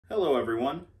Hello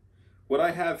everyone. What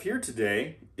I have here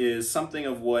today is something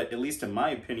of what, at least in my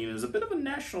opinion, is a bit of a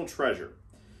national treasure.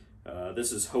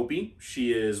 This is Hopi.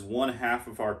 She is one half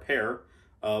of our pair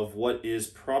of what is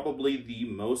probably the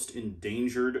most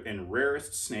endangered and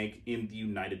rarest snake in the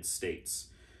United States.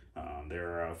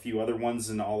 There are a few other ones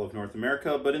in all of North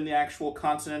America, but in the actual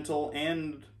continental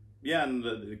and, in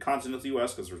the continental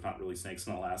U.S., because there's not really snakes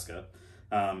in Alaska,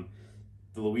 the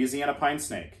Louisiana pine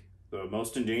snake, the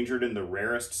most endangered and the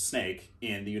rarest snake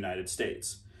in the United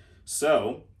States.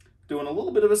 So, doing a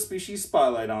little bit of a species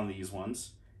spotlight on these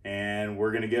ones, and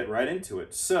we're going to get right into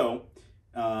it. So,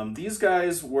 these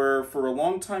guys were for a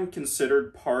long time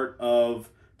considered part of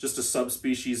just a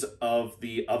subspecies of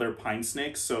the other pine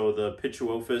snakes, so the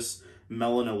Pituophis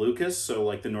melanoleucus, so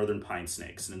like the northern pine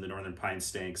snakes. And in the northern pine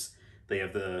snakes, they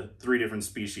have the three different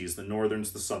species, the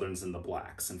northerns, the southerns, and the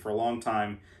blacks. And for a long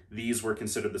time, these were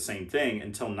considered the same thing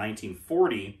until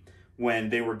 1940, when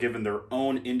they were given their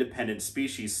own independent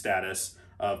species status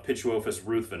of Pituophis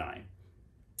ruthveni.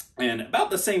 And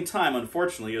about the same time,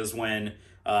 unfortunately, is when,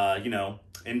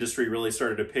 industry really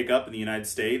started to pick up in the United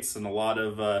States, and a lot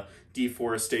of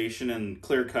deforestation and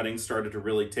clear cutting started to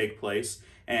really take place.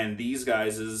 And these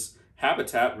guys'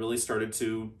 habitat really started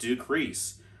to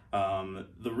decrease.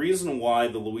 The reason why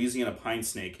the Louisiana pine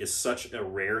snake is such a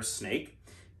rare snake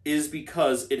is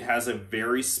because it has a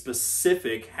very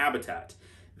specific habitat.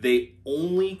 They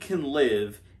only can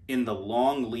live in the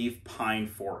longleaf pine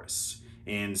forests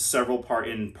in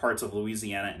parts of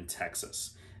Louisiana and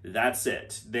Texas. That's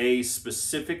it. They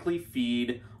specifically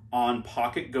feed on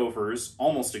pocket gophers,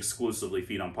 almost exclusively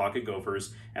feed on pocket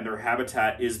gophers, and their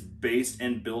habitat is based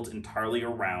and built entirely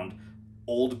around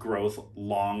old growth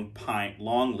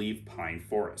longleaf pine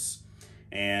forests.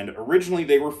 And originally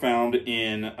they were found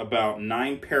in about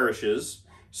 9 parishes.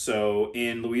 So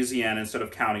in Louisiana, instead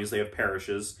of counties, they have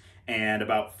parishes, and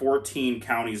about 14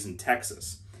 counties in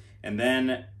Texas. And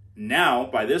then now,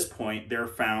 by this point, they're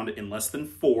found in less than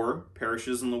 4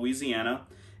 parishes in Louisiana,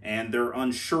 and they're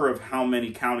unsure of how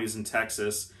many counties in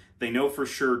Texas. They know for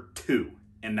sure 2,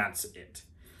 and that's it.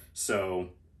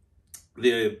 So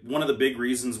one of the big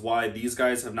reasons why these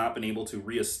guys have not been able to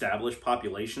reestablish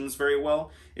populations very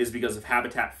well is because of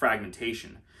habitat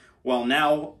fragmentation. While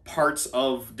now parts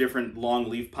of different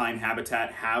longleaf pine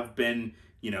habitat have been,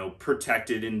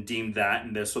 protected and deemed that,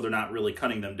 and so they're not really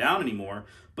cutting them down anymore,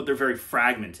 but they're very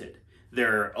fragmented.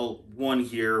 They're one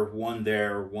here, one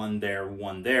there, one there,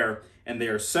 one there, and they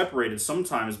are separated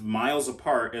sometimes miles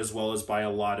apart, as well as by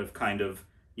a lot of kind of,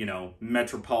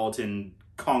 metropolitan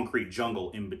concrete jungle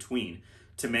in between,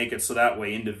 to make it so that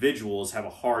way individuals have a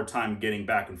hard time getting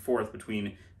back and forth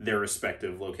between their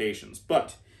respective locations.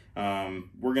 But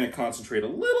we're going to concentrate a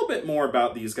little bit more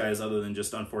about these guys other than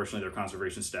just, unfortunately, their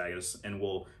conservation status, and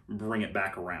we'll bring it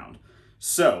back around.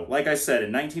 So, like I said,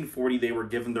 in 1940, they were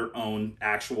given their own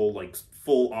actual,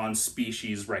 full-on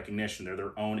species recognition. They're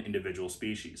their own individual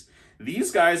species.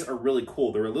 These guys are really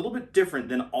cool. They're a little bit different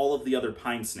than all of the other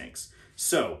pine snakes.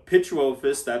 So,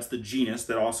 Pituophis, that's the genus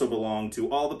that also belonged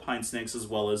to all the pine snakes, as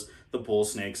well as the bull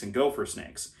snakes and gopher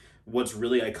snakes. What's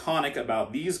really iconic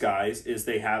about these guys is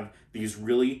they have these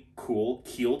really cool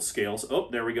keeled scales. Oh,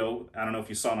 there we go. I don't know if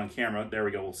you saw it on camera. There we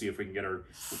go. We'll see if we can get her.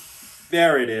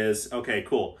 There it is. Okay,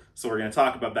 cool. So we're going to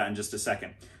talk about that in just a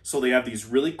second. So they have these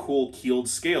really cool keeled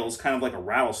scales, kind of like a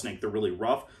rattlesnake. They're really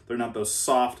rough. They're not those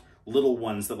soft little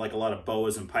ones that like a lot of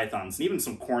boas and pythons, and even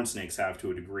some corn snakes have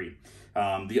to a degree.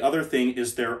 The other thing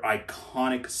is their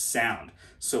iconic sound.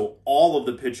 So all of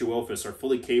the Pituophis are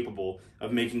fully capable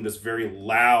of making this very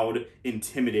loud,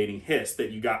 intimidating hiss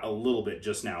that you got a little bit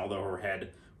just now, although her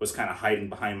head was kind of hiding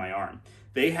behind my arm.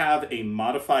 They have a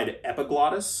modified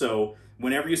epiglottis, so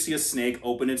whenever you see a snake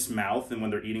open its mouth and when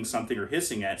they're eating something or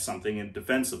hissing at something and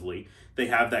defensively, they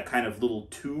have that kind of little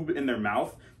tube in their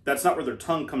mouth. That's not where their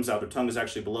tongue comes out. Their tongue is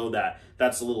actually below that.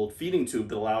 That's a little feeding tube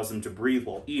that allows them to breathe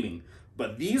while eating.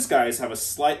 But these guys have a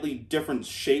slightly different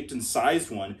shaped and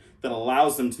sized one that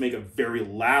allows them to make a very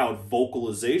loud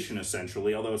vocalization,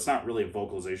 essentially, although it's not really a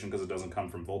vocalization because it doesn't come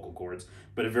from vocal cords,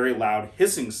 but a very loud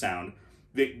hissing sound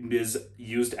that is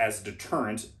used as a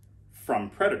deterrent from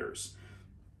predators.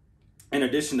 In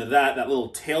addition to that, that little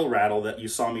tail rattle that you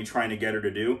saw me trying to get her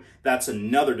to do, that's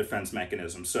another defense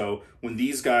mechanism. So when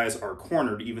these guys are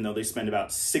cornered, even though they spend about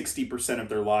 60% of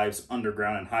their lives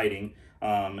underground and hiding,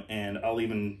 and I'll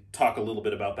even talk a little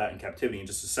bit about that in captivity in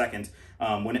just a second,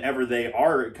 whenever they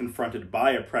are confronted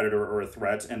by a predator or a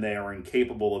threat and they are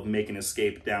incapable of making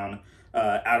escape down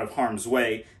out of harm's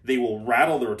way, they will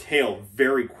rattle their tail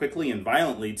very quickly and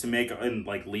violently to make, in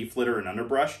like leaf litter and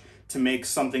underbrush, to make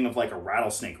something of like a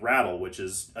rattlesnake rattle, which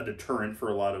is a deterrent for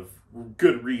a lot of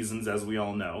good reasons, as we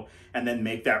all know, and then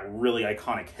make that really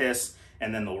iconic hiss,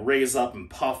 and then they'll raise up and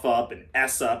puff up and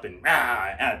S up and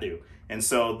do. And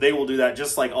so they will do that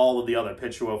just like all of the other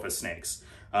Pituophis snakes.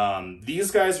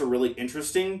 These guys are really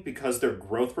interesting because their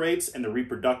growth rates and the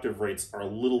reproductive rates are a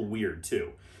little weird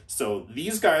too. So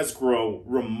these guys grow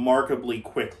remarkably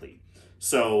quickly.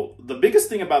 So the biggest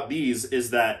thing about these is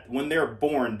that when they're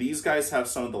born, these guys have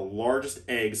some of the largest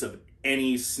eggs of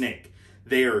any snake.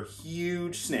 They are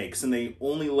huge snakes and they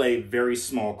only lay very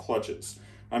small clutches.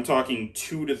 I'm talking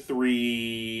 2 to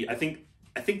 3, I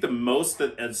think the most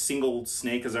that a single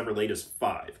snake has ever laid is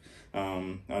 5.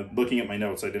 Looking at my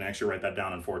notes, I didn't actually write that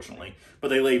down, unfortunately. But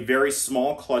they lay very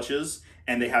small clutches,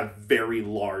 and they have very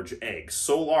large eggs.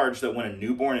 So large that when a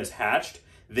newborn is hatched,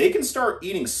 they can start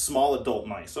eating small adult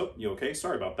mice. Oh, you okay?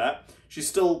 Sorry about that.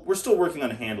 We're still working on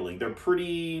handling. They're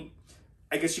pretty,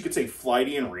 I guess you could say,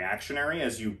 flighty and reactionary,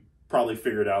 as you probably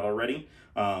figured out already.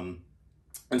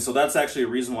 And so that's actually a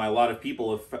reason why a lot of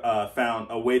people have found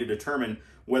a way to determine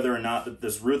whether or not that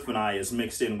this Ruthveni is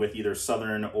mixed in with either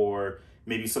southern or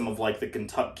maybe some of like the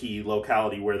Kentucky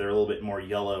locality where they're a little bit more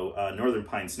yellow northern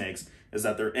pine snakes, is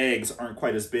that their eggs aren't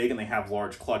quite as big and they have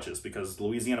large clutches, because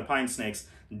Louisiana pine snakes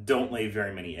don't lay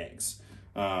very many eggs.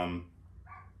 But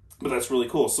that's really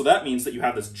cool. So that means that you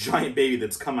have this giant baby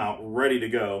that's come out ready to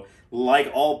go.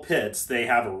 Like all pits, they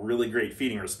have a really great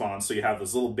feeding response. So you have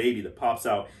this little baby that pops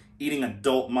out eating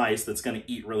adult mice that's going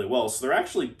to eat really well. So they're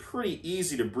actually pretty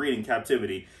easy to breed in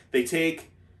captivity. They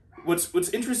take... What's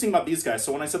interesting about these guys,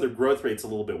 so when I said their growth rate's a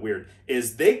little bit weird,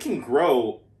 is they can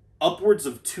grow upwards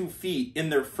of 2 feet in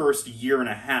their first year and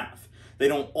a half. They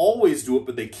don't always do it,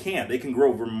 but they can. They can grow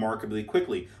remarkably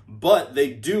quickly. But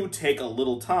they do take a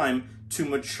little time to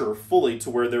mature fully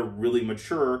to where they're really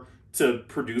mature to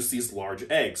produce these large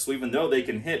eggs. So even though they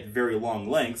can hit very long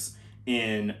lengths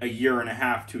in a year and a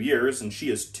half, 2 years, and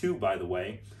she is 2, by the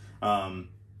way,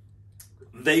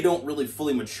 they don't really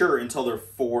fully mature until they're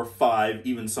 4, 5,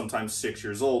 even sometimes 6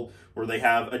 years old, where they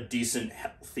have a decent,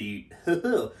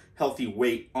 healthy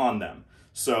weight on them.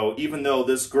 So even though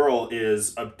this girl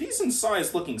is a decent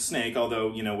sized looking snake,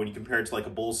 although, you know, when you compare it to like a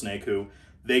bull snake who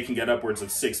they can get upwards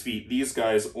of 6 feet, these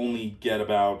guys only get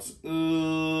about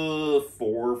 4,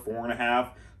 4.5.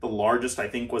 The largest I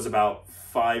think was about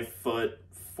 5 foot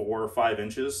 4 or 5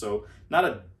 inches. So not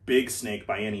a big snake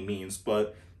by any means,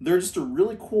 but they're just a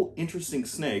really cool, interesting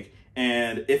snake.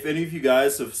 And if any of you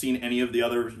guys have seen any of the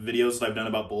other videos that I've done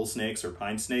about bull snakes or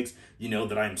pine snakes, you know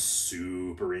that I'm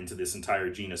super into this entire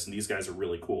genus, and these guys are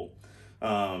really cool.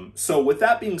 So with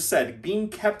that being said, being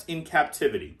kept in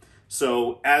captivity.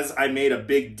 So as I made a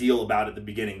big deal about at the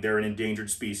beginning, they're an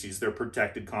endangered species, they're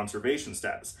protected conservation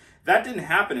status. That didn't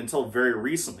happen until very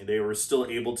recently. They were still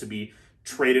able to be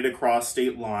traded across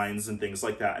state lines and things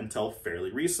like that until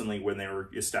fairly recently, when they were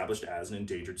established as an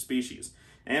endangered species,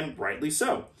 and rightly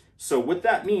so. So what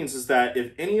that means is that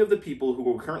if any of the people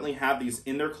who currently have these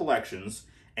in their collections,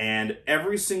 and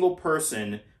every single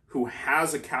person who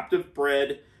has a captive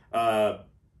bred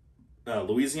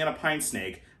Louisiana pine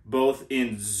snake, both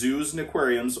in zoos and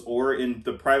aquariums or in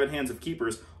the private hands of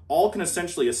keepers, all can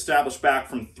essentially establish back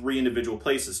from 3 individual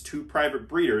places, 2 private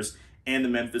breeders and the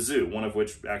Memphis Zoo, one of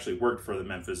which actually worked for the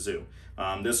Memphis Zoo.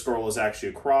 This girl is actually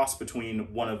a cross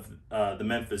between one of the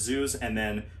Memphis Zoos and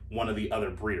then one of the other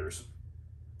breeders.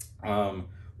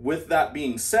 With that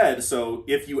being said, so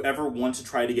if you ever want to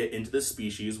try to get into this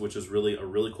species, which is really a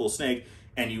really cool snake,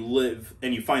 and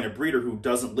you find a breeder who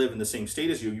doesn't live in the same state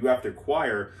as you, you have to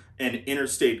acquire an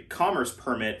interstate commerce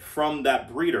permit from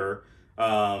that breeder.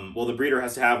 Well, the breeder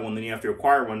has to have one, then you have to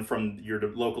acquire one from your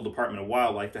local Department of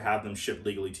Wildlife to have them shipped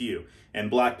legally to you. And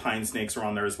black pine snakes are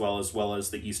on there as well as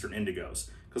the eastern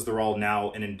indigos, because they're all now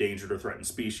an endangered or threatened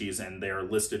species, and they are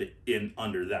listed in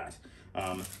under that.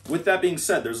 With that being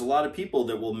said, there's a lot of people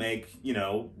that will make, you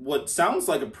know, what sounds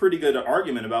like a pretty good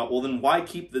argument about, well, then why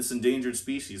keep this endangered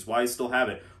species? Why still have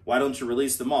it? Why don't you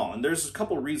release them all? And there's a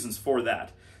couple reasons for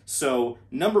that. So,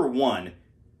 number one,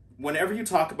 whenever you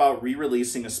talk about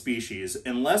re-releasing a species,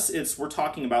 unless we're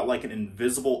talking about like an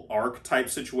invisible arc type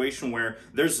situation where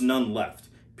there's none left,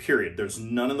 period. There's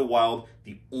none in the wild.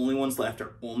 The only ones left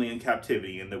are only in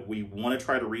captivity, and that we want to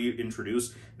try to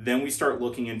reintroduce, then we start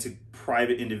looking into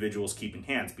private individuals keeping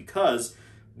hands, because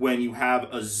when you have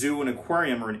a zoo, an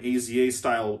aquarium, or an AZA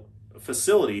style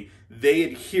facility, they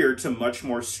adhere to much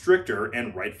more stricter,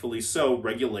 and rightfully so,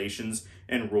 regulations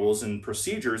and rules and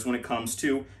procedures when it comes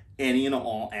to any and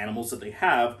all animals that they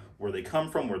have, where they come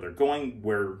from, where they're going,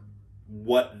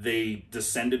 what they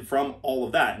descended from, all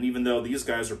of that. And even though these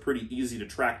guys are pretty easy to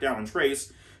track down and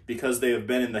trace, because they have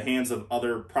been in the hands of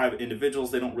other private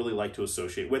individuals, they don't really like to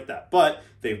associate with that. But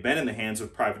they've been in the hands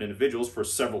of private individuals for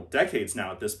several decades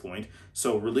now at this point,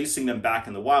 so releasing them back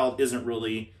in the wild isn't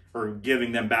really, or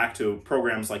giving them back to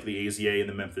programs like the AZA and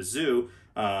the Memphis Zoo,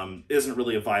 isn't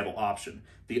really a viable option.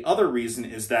 The other reason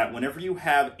is that whenever you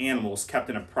have animals kept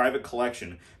in a private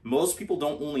collection, most people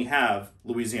don't only have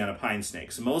Louisiana pine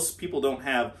snakes. Most people don't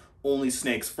have only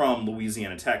snakes from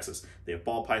Louisiana, Texas. They have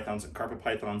ball pythons and carpet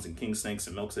pythons and king snakes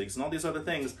and milk snakes and all these other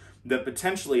things that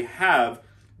potentially have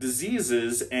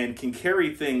diseases and can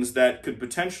carry things that could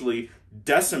potentially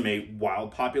decimate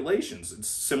wild populations. It's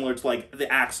similar to like the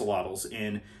axolotls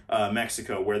in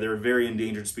Mexico, where they're a very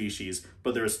endangered species,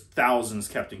 but there's thousands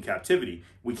kept in captivity.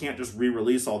 We can't just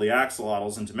re-release all the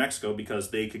axolotls into Mexico because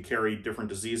they could carry different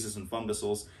diseases and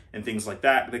fungusals and things like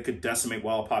that that could decimate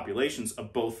wild populations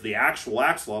of both the actual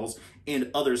axolotls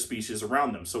and other species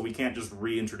around them. So we can't just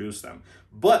reintroduce them.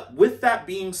 But with that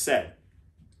being said,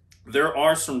 there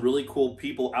are some really cool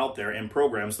people out there and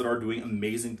programs that are doing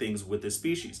amazing things with this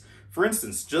species. For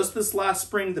instance, just this last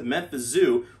spring, the Memphis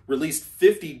Zoo released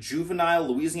 50 juvenile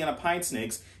Louisiana pine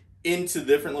snakes into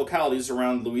different localities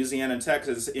around Louisiana and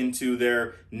Texas into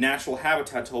their natural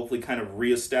habitat to hopefully kind of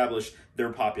reestablish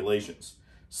their populations.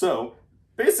 So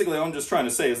basically what I'm just trying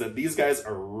to say is that these guys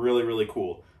are really, really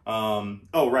cool.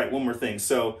 Oh, right, one more thing.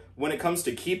 So when it comes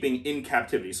to keeping in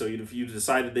captivity, so if you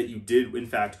decided that you did, in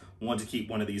fact, want to keep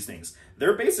one of these things,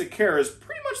 their basic care is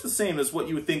pretty much the same as what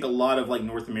you would think a lot of like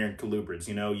North American colubrids.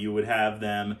 You know, you would have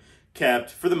them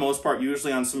kept, for the most part,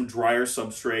 usually on some drier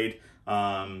substrate,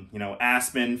 you know,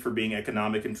 aspen for being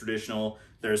economic and traditional.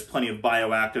 There's plenty of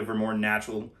bioactive or more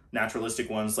naturalistic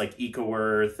ones like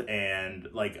EcoEarth, and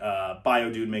like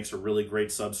BioDude makes a really great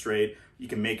substrate. You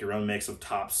can make your own mix of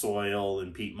topsoil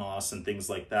and peat moss and things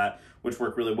like that, which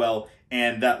work really well.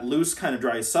 And that loose kind of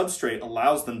dry substrate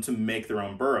allows them to make their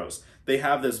own burrows. They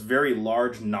have this very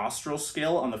large nostril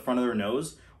scale on the front of their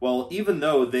nose. Well, even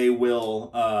though they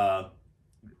will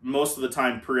most of the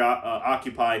time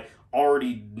occupy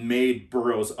already made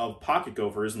burrows of pocket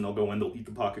gophers, and they'll go in, they'll eat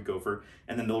the pocket gopher,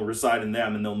 and then they'll reside in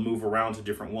them, and they'll move around to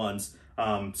different ones,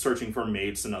 searching for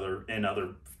mates and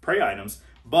other prey items.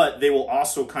 But they will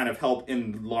also kind of help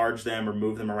enlarge them or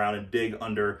move them around and dig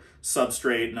under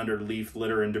substrate and under leaf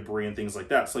litter and debris and things like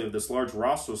that. So you have this large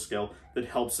rostral scale that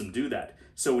helps them do that.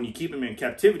 So when you keep them in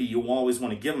captivity, you always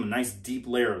want to give them a nice deep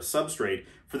layer of substrate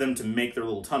for them to make their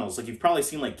little tunnels. Like you've probably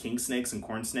seen like king snakes and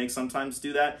corn snakes sometimes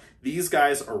do that. These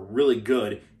guys are really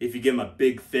good. If you give them a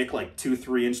big, thick, like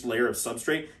 2-3 inch layer of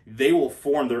substrate, they will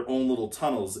form their own little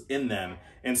tunnels in them.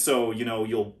 And so, you know,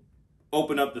 you'll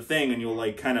open up the thing and you'll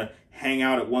like kind of hang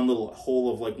out at one little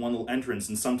hole of like one little entrance,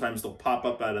 and sometimes they'll pop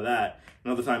up out of that,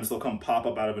 and other times they'll come pop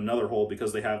up out of another hole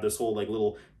because they have this whole like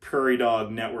little prairie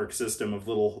dog network system of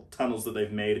little tunnels that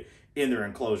they've made in their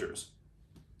enclosures.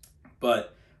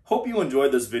 But hope you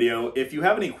enjoyed this video. If you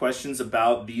have any questions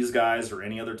about these guys or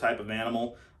any other type of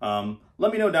animal,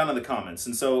 let me know down in the comments.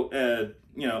 And so,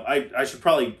 you know, I should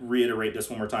probably reiterate this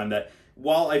one more time, that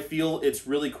while I feel it's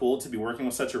really cool to be working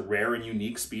with such a rare and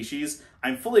unique species,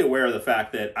 I'm fully aware of the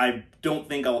fact that I don't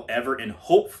think I'll ever, and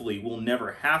hopefully will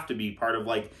never have to be part of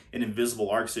like an invisible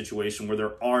arc situation where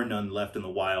there are none left in the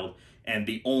wild, and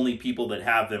the only people that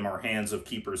have them are hands of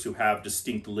keepers who have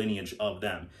distinct lineage of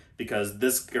them. Because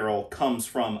this girl comes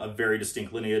from a very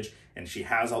distinct lineage, and she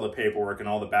has all the paperwork and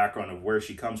all the background of where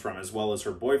she comes from, as well as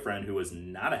her boyfriend, who is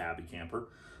not a happy camper,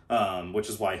 which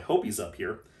is why Hopi's up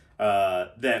here.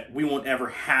 That we won't ever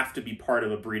have to be part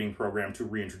of a breeding program to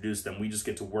reintroduce them. We just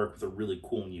get to work with a really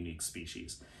cool and unique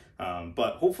species.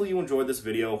 But hopefully you enjoyed this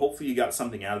video. Hopefully you got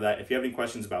something out of that. If you have any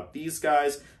questions about these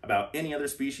guys, about any other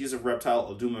species of reptile,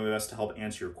 I'll do my best to help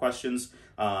answer your questions.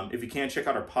 If you can, check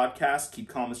out our podcast, Keep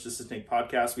Calm, It's Just a Snake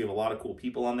podcast. We have a lot of cool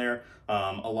people on there.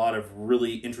 A lot of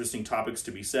really interesting topics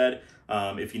to be said.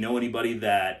 If you know anybody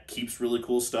that keeps really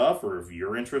cool stuff, or if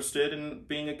you're interested in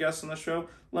being a guest on the show,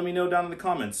 let me know down in the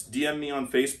comments. DM me on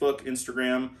Facebook,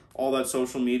 Instagram, all that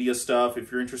social media stuff.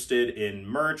 If you're interested in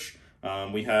merch,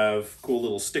 we have cool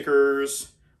little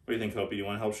stickers. What do you think, Hopi? Do you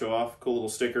want to help show off? Cool little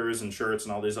stickers and shirts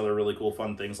and all these other really cool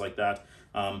fun things like that.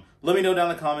 Let me know down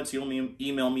in the comments. You'll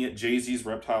email me at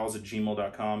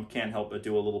jzsreptiles@gmail.com. Can't help but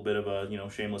do a little bit of a,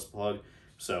 shameless plug.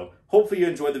 So hopefully you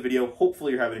enjoyed the video.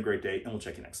 Hopefully you're having a great day, and we'll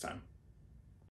check you next time.